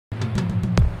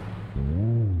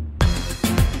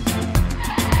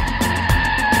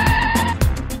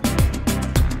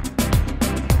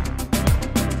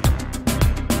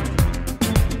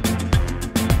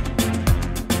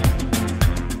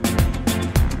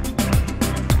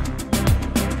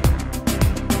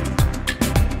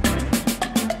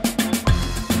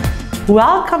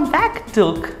Welcome back,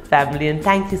 Talk family, and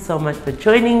thank you so much for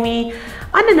joining me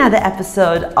on another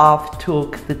episode of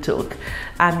Talk the Talk.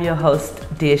 I'm your host,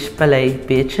 Eastvaal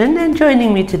Middelburg, and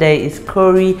joining me today is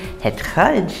Corrie Hitge,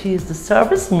 and she is the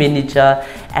service manager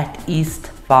at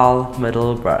Eastvaal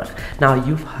Middelburg. Now,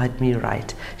 you've heard me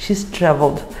right. She's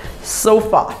traveled so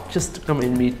far just to come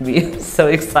and meet me. So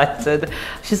excited.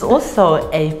 She's also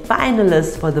a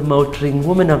finalist for the Motoring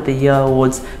Woman of the Year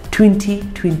Awards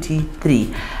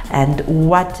 2023. And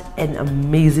what an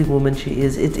amazing woman she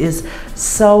is. It is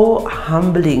so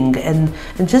humbling and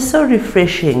just so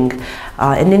refreshing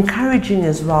and encouraging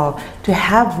as well to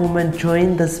have women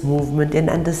join this movement and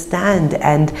understand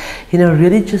and, you know,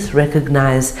 really just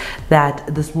recognize that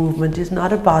this movement is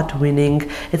not about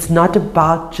winning. It's not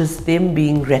about just them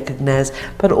being recognized,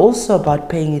 but also about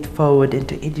paying it forward and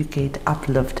to educate,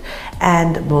 uplift,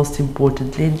 and most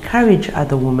importantly, encourage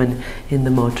other women in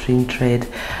the motoring trade.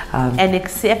 An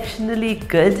exceptionally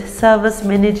good service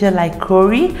manager like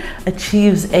Corrie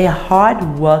achieves a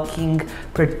hard-working,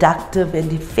 productive,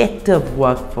 and effective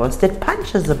workforce that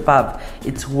punches above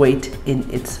its weight in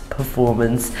its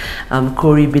performance.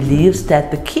 Corrie believes that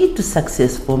the key to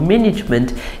successful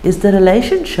management is the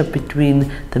relationship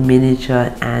between the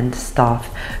manager and staff.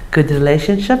 Good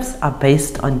relationships are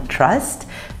based on trust,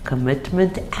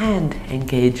 commitment, and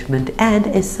engagement, and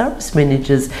a service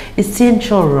manager's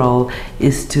essential role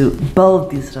is to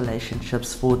build these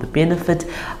relationships for the benefit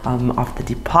of the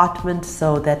department,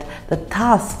 so that the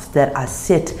tasks that are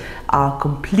set are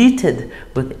completed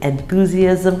with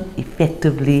enthusiasm,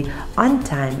 effectively, on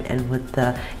time, and with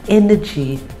the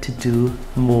energy to do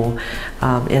more.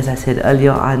 As I said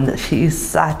earlier on, she is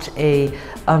such a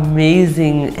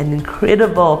amazing and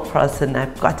incredible person.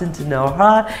 I've gotten to know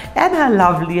her and her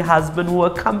lovely husband who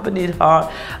accompanied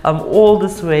her all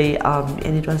this way,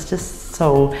 and it was just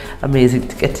so amazing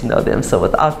to get to know them. So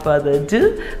without further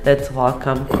ado, let's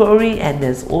welcome Corrie. And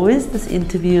as always, this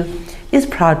interview is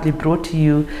proudly brought to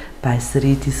you by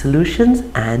Sariti Solutions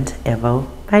and Evo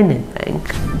by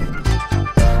Nedbank.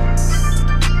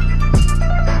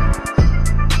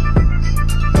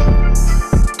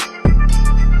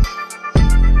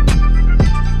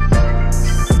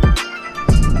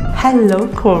 Hello,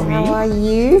 Corrie. How are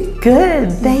you?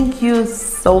 Good, thank you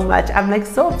so much. I'm like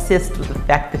so obsessed with the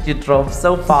fact that you drove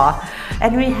so far,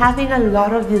 and we're having a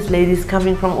lot of these ladies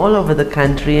coming from all over the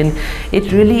country, and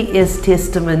it really is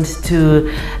testament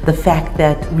to the fact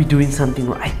that we're doing something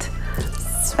right.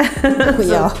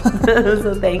 We are.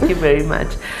 So thank you very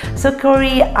much. So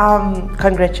Corrie,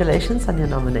 congratulations on your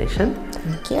nomination.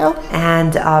 Thank you.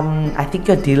 And I think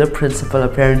your dealer principal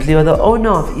apparently, or the owner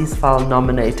of Eastvaal,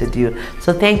 nominated you.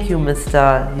 So thank you,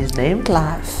 Mr. his name?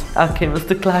 Clive. Okay,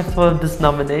 Mr. Clive, for this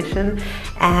nomination.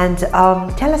 And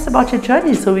tell us about your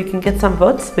journey so we can get some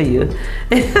votes for you.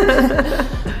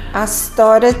 I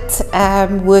started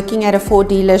working at a Ford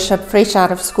dealership fresh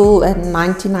out of school in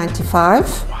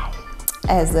 1995. Wow.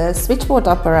 As a switchboard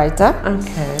operator.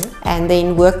 Okay. And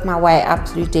then worked my way up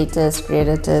through debtors,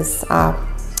 creditors.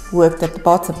 Worked at the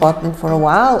parts department for a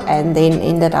while, and then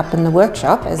ended up in the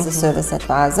workshop as a service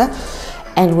advisor,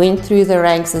 and went through the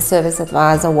ranks as service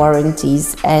advisor,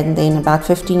 warranties, and then about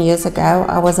 15 years ago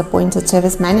I was appointed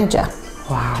service manager.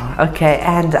 Wow. Okay,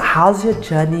 and how's your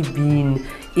journey been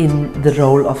in the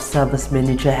role of service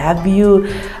manager? Have you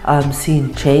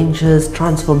seen changes,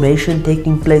 transformation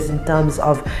taking place in terms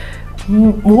of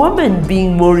women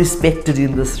being more respected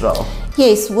in this role?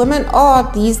 Yes, women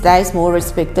are these days more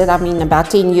respected. I mean,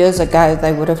 about 10 years ago,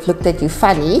 they would have looked at you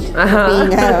funny,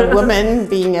 being a woman,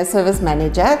 being a service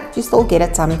manager. You still get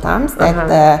it sometimes,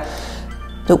 that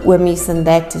the women's and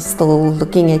that is still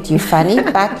looking at you funny.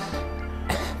 But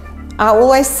I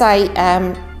always say,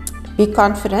 be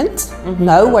confident,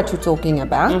 know what you're talking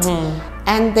about,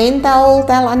 and then they'll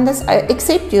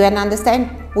accept you and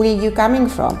understand where you're coming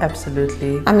from.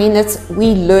 Absolutely. I mean,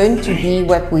 we learn to be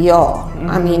what we are.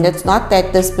 I mean, it's not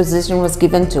that this position was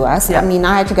given to us. I mean,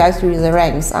 I had to go through the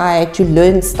ranks. I had to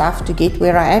learn stuff to get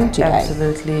where I am today.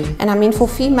 Absolutely. And I mean, for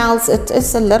females, it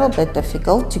is a little bit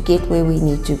difficult to get where we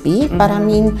need to be. But I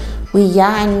mean, we're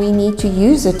young and we need to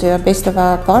use it to the best of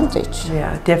our advantage.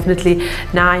 Yeah, definitely.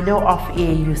 Now, I know off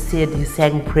air you said you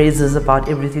sang praises about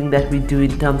everything that we do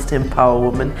in terms to empower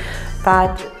women.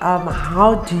 But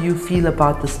how do you feel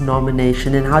about this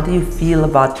nomination, and how do you feel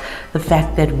about the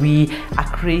fact that we are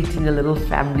creating a little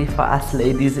family for us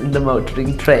ladies in the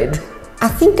motoring trade? I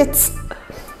think it's,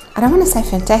 I don't want to say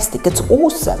fantastic, it's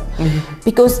awesome,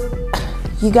 because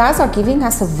you guys are giving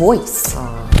us a voice.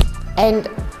 And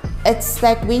it's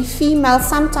that we females,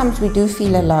 sometimes we do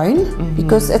feel alone,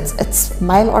 because it's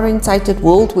male orientated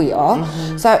world we are.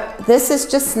 So this is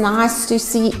just nice to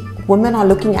see women are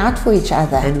looking out for each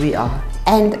other. And we are.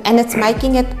 And it's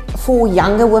making it for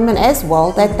younger women as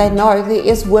well, that they know there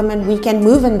is women, we can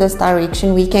move in this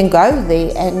direction, we can go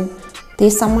there, and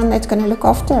there's someone that's going to look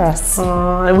after us.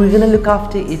 And we're going to look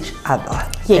after each other.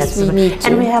 Yes, we need to.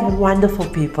 And we have wonderful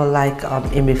people like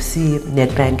MFC,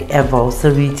 Nedbank, Evo,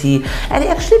 Sariti, and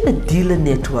actually the dealer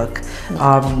network.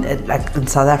 Like in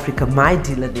South Africa, my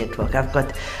dealer network, I've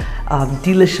got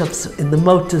dealerships in the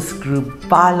Motors Group,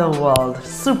 Barlow World,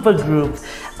 Super Group,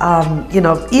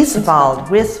 Eastvaal,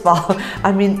 Westvaal.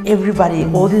 I mean, everybody,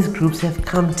 all these groups have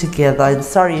come together. And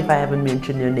sorry if I haven't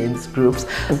mentioned your names, groups,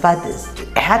 but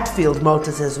Hatfield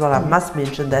Motors as well, I must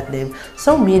mention that name.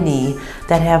 So many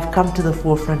that have come to the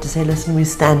forefront to say, listen, we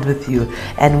stand with you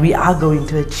and we are going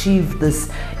to achieve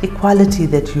this equality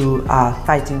that you are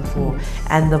fighting for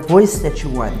and the voice that you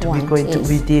want. We're going to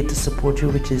be there to support you,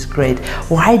 which is great.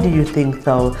 Why do you think,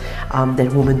 though,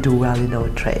 that women do well in our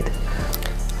trade?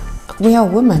 We are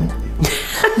women.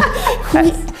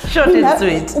 Short and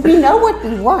sweet. We know what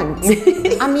we want.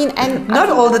 I mean, and not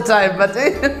all the time, but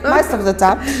most of the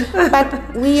time.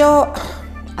 But we are,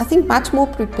 I think, much more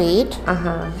prepared,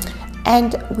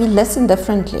 and we listen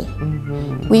differently.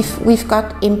 We've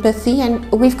got empathy,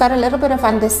 and we've got a little bit of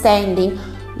understanding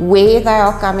where they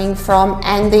are coming from,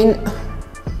 and then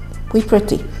we're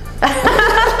pretty.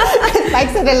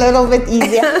 Makes it a little bit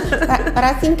easier, but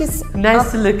I think it's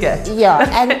nice to look at. Yeah,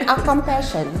 and our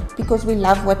compassion, because we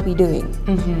love what we're doing.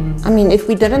 I mean, if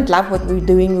we didn't love what we're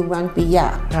doing, we won't be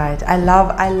here. Right. I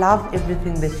love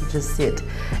everything that you just said,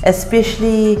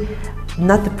 especially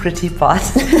not the pretty part,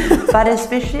 but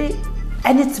especially.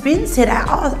 And it's been said,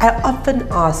 I often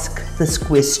ask this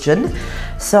question,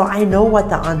 so I know what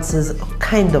the answers,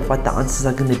 kind of what the answers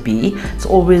are going to be. It's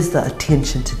always the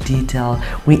attention to detail.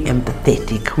 We're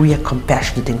empathetic, we are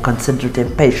compassionate and considerate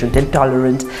and patient and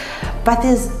tolerant. But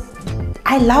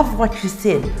I love what you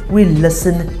said, we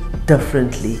listen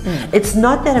differently. It's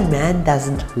not that a man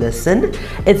doesn't listen,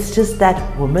 it's just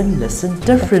that women listen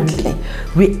differently.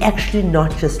 We're actually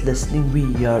not just listening,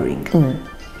 we're hearing.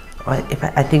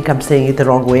 I think I'm saying it the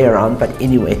wrong way around, but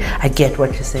anyway, I get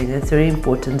what you're saying. It's very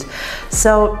important.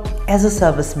 So as a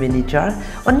service manager,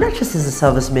 or not just as a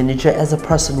service manager, as a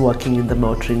person working in the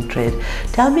motoring trade,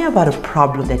 tell me about a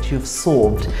problem that you've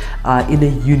solved in a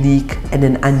unique and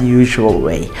an unusual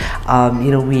way,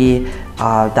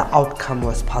 where the outcome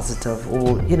was positive,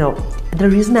 or the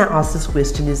reason I ask this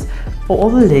question is for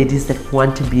all the ladies that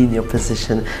want to be in your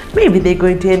position. Maybe they're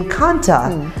going to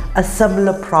encounter a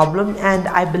similar problem, and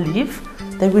I believe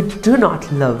that we do not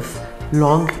live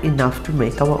long enough to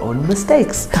make our own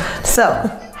mistakes. So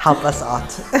help us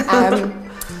out.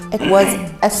 It was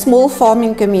a small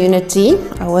farming community.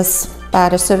 I was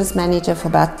about a service manager for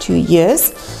about 2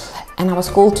 years, and I was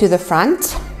called to the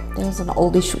front. There was an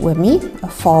oldish woman, a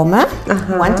farmer,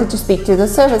 who wanted to speak to the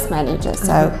service manager.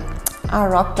 So I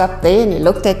rocked up there and he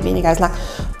looked at me and he goes like,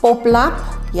 "Poplap,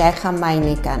 jy gaan my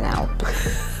nie kan help."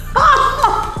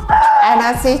 And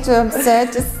I said to him, "Sir,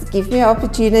 just give me an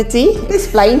opportunity,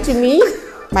 explain to me,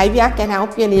 maybe I can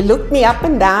help you." And he looked me up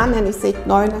and down and he said,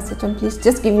 "No." And I said to him, "Please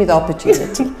just give me the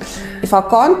opportunity. If I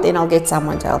can't, then I'll get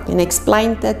someone to help." And he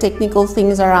explained the technical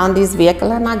things around his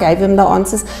vehicle and I gave him the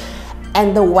answers.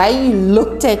 And the way he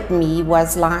looked at me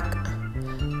was like,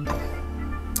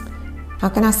 how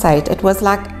can I say it? It was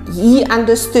like he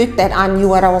understood that I knew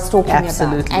what I was talking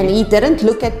about. And he didn't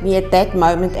look at me at that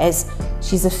moment as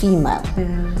she's a female.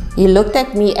 He looked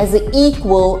at me as an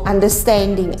equal,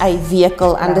 understanding a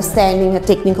vehicle, understanding a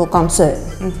technical concern.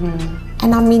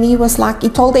 And I mean, he was like, he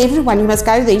told everyone, "You must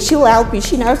go there, she'll help you,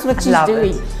 she knows what she's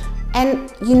doing."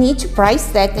 And you need to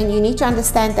praise that, and you need to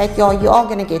understand that you are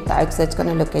going to get the oaks that's going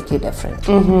to look at you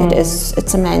differently.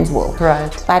 It's a man's world.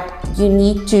 Right. But you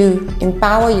need to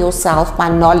empower yourself by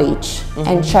knowledge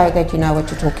and show that you know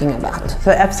what you're talking about.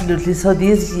 So absolutely. So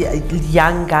these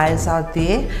young guys out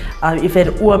there, if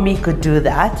an Uomi could do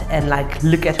that and like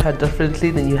look at her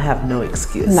differently, then you have no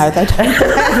excuse. No, they don't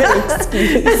have an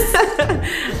excuse.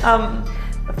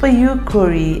 For you,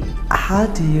 Corrie, how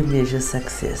do you measure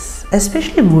success?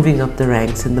 Especially moving up the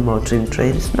ranks in the motoring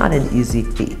trade. It's not an easy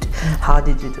feat. How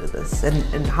did you do this?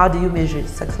 And how do you measure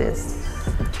success?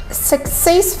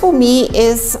 Success for me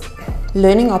is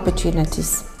learning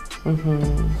opportunities.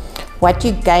 What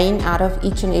you gain out of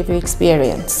each and every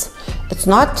experience. It's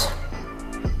not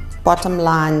bottom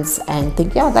lines and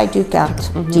think, yeah, they do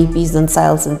count, GPs and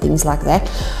sales and things like that.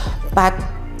 But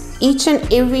each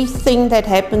and everything that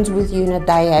happens with you in a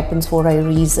day happens for a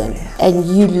reason, and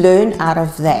you learn out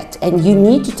of that, and you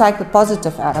need to take the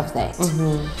positive out of that.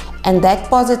 And that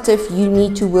positive you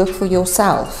need to work for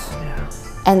yourself.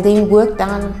 and then work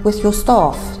down with your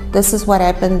staff. This is what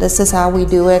happened, this is how we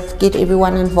do it. Get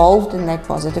everyone involved in that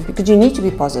positive, because you need to be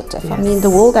positive. Yes. I mean, the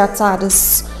world outside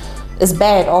is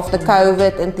bad after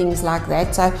COVID and things like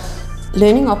that. So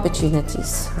learning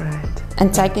opportunities. Right.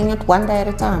 And taking it one day at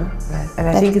a time. Right. And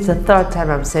I think it's the third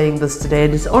time I'm saying this today,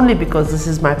 and it's only because this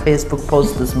is my Facebook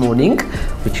post this morning,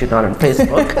 which you're not on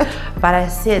Facebook, but I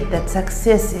said that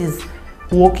success is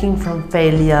walking from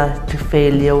failure to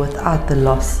failure without the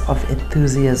loss of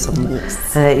enthusiasm.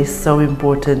 Yes. And that is so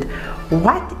important.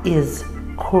 What is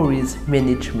Corrie's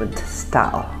management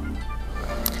style?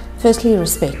 Firstly,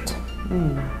 respect.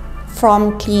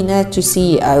 From cleaner to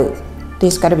CEO,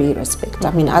 there's got to be respect.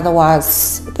 I mean,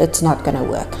 otherwise it's not going to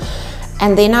work.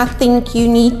 And then I think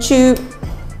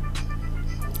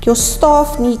your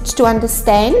staff needs to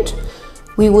understand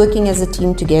we're working as a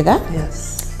team together.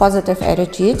 Yes. Positive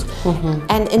attitude,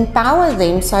 and empower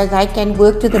them so they can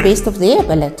work to the best of their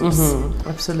abilities.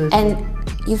 Absolutely. And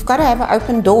you've got to have an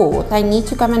open door. They need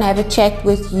to come and have a chat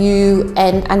with you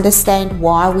and understand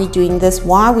why we're doing this,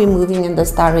 why we're moving in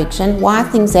this direction, why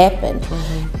things happen.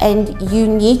 And you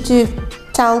need to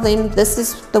tell them this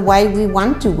is the way we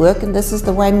want to work and this is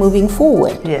the way moving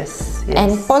forward. Yes.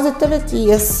 And positivity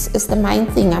is the main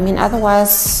thing. I mean,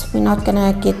 otherwise we're not going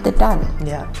to get it done.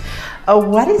 Yeah.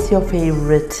 What is your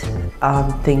favorite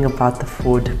thing about the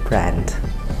Ford brand?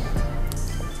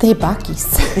 They're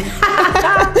bakkies.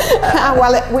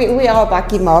 Well, we are a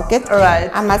bakkie market. Right.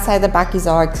 I must say the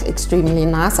bakkies are extremely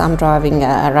nice. I'm driving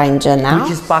a Ranger now.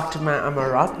 Which is parked to my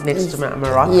Amarok, next to my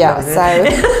Amarok. Yeah,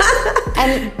 so...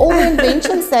 And all the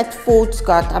inventions that Ford's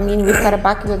got. I mean, we've got a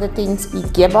bakkie with a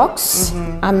 10-speed gearbox.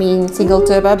 I mean, single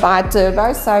turbo,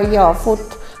 bi-turbo. So yeah, Ford,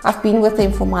 I've been with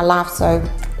them for my life, so...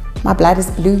 My blood is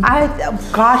blue.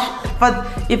 Gosh, but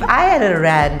if I had a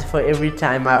rand for every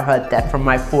time I heard that from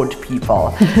my Ford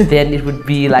people, then it would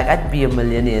be like, I'd be a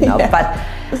millionaire now. Yeah.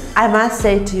 But I must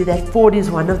say to you that Ford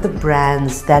is one of the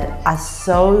brands that are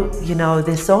so,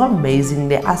 they're so amazing.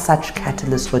 They are such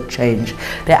catalysts for change.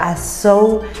 They are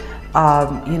so,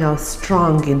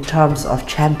 strong in terms of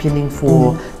championing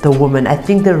for the woman. I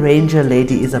think the Ranger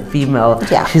lady is a female.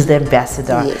 Yeah. She's the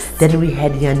ambassador. Yes. Then we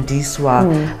had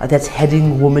Yandiswa, that's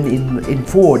heading woman in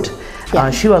Ford.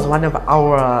 Yeah. She was one of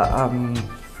our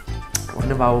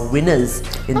winners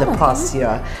in the past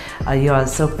year.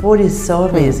 So Ford is so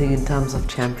amazing in terms of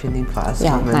championing for us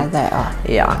women. Yeah, no, they are.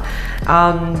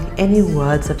 Yeah. Any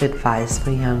words of advice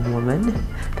for a young woman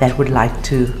that would like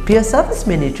to be a service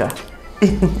manager?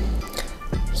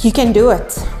 You can do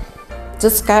it.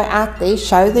 Just go out there,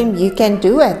 show them you can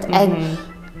do it, and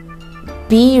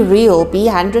be real, be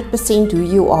 100% who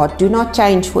you are. Do not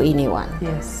change for anyone.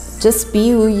 Yes. Just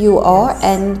be who you are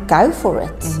and go for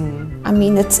it. I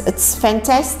mean, it's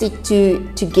fantastic to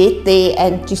get there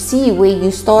and to see where you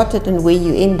started and where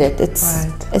you ended.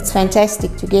 It's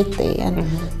fantastic to get there and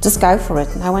just go for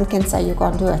it. No one can say you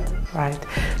can't do it. Right.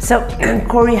 So,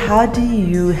 Corrie, how do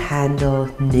you handle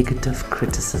negative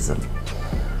criticism?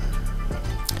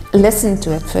 Listen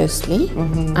to it firstly,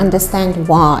 understand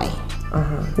why.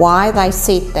 Why they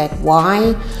said that,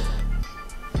 why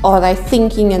are they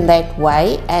thinking in that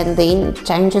way, and then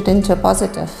change it into a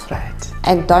positive. Right.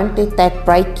 And don't let that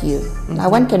break you. No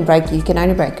one can break you, you can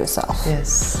only break yourself.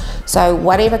 Yes. So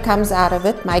whatever comes out of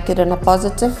it, make it in a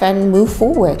positive and move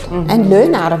forward and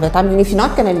learn out of it. I mean, if you're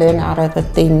not going to learn out of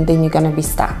it, then you're going to be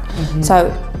stuck. So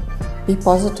be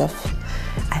positive.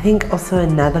 I think also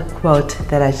another quote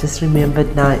that I just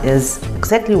remembered now is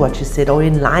exactly what you said, or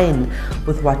in line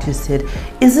with what you said.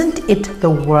 Isn't it the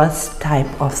worst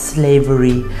type of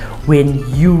slavery when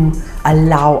you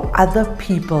allow other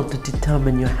people to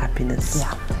determine your happiness?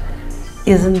 Yeah.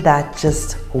 Isn't that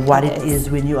just what it is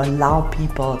when you allow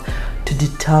people to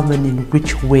determine in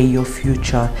which way your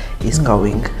future is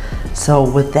going? So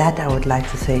with that, I would like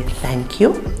to say thank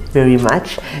you very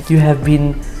much. You have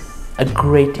been a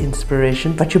great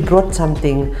inspiration, but you brought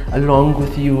something along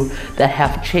with you that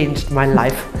have changed my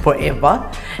life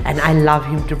forever, and I love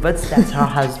him to bits. That's her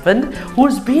husband,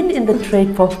 who's been in the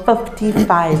trade for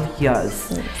 55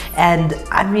 years, and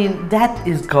I mean, that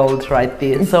is gold right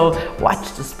there. So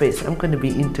watch the space. I'm going to be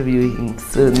interviewing him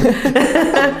soon.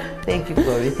 Thank you,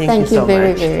 Corrie. Thank you so much.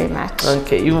 Thank you very much.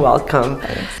 Okay, you're welcome.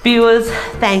 Viewers,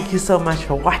 thank you so much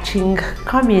for watching,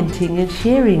 commenting, and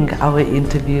sharing our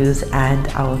interviews and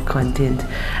our content.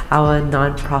 Our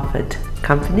non-profit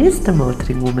companies, the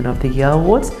Motoring Woman of the Year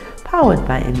Awards, powered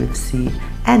by MFC,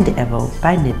 and Evo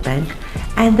by Nedbank,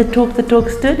 and the Talk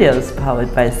Studios,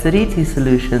 powered by Sariti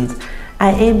Solutions,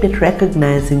 are aimed at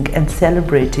recognizing and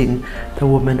celebrating the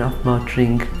women of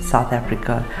motoring South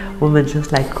Africa, women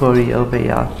just like Corrie over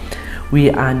here. We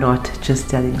are not just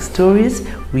telling stories,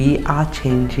 we are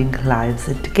changing lives,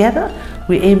 and together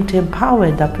we aim to empower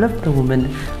and uplift the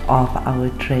women of our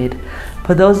trade.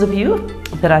 For those of you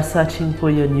that are searching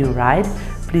for your new ride,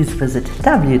 please visit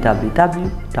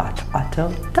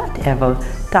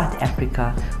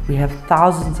www.otto.evo.africa. We have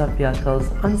thousands of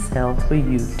vehicles on sale for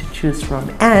you to choose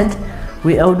from, and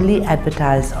we only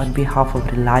advertise on behalf of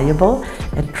reliable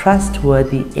and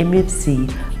trustworthy MFC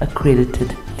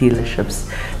accredited dealerships.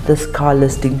 This car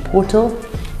listing portal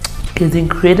is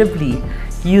incredibly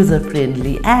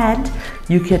user-friendly, and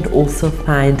you can also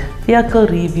find vehicle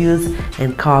reviews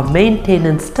and car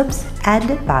maintenance tips and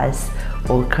advice,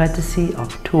 all courtesy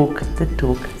of Talk the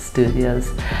Talk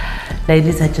Studios.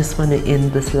 Ladies, I just want to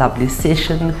end this lovely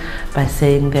session by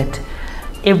saying that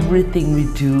everything we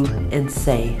do and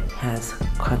say has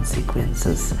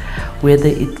consequences, whether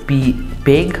it be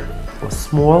big or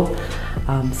small.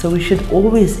 So we should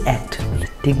always act with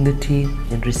dignity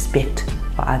and respect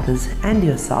for others and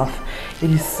yourself.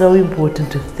 It is so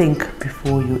important to think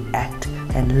before you act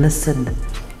and listen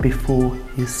before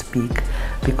you speak,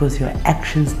 because your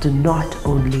actions do not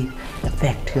only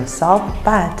affect yourself,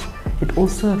 but it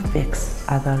also affects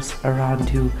others around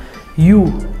you.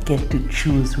 You get to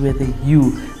choose whether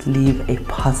you leave a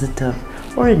positive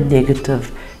or a negative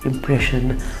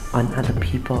impression on other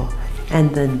people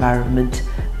and the environment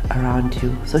around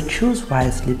you. So choose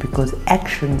wisely, because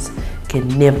actions can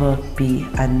never be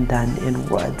undone, and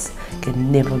words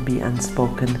can never be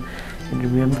unspoken. And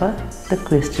remember, the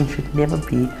question should never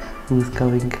be who's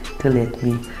going to let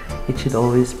me. It should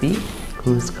always be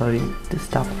who's going to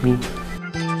stop me.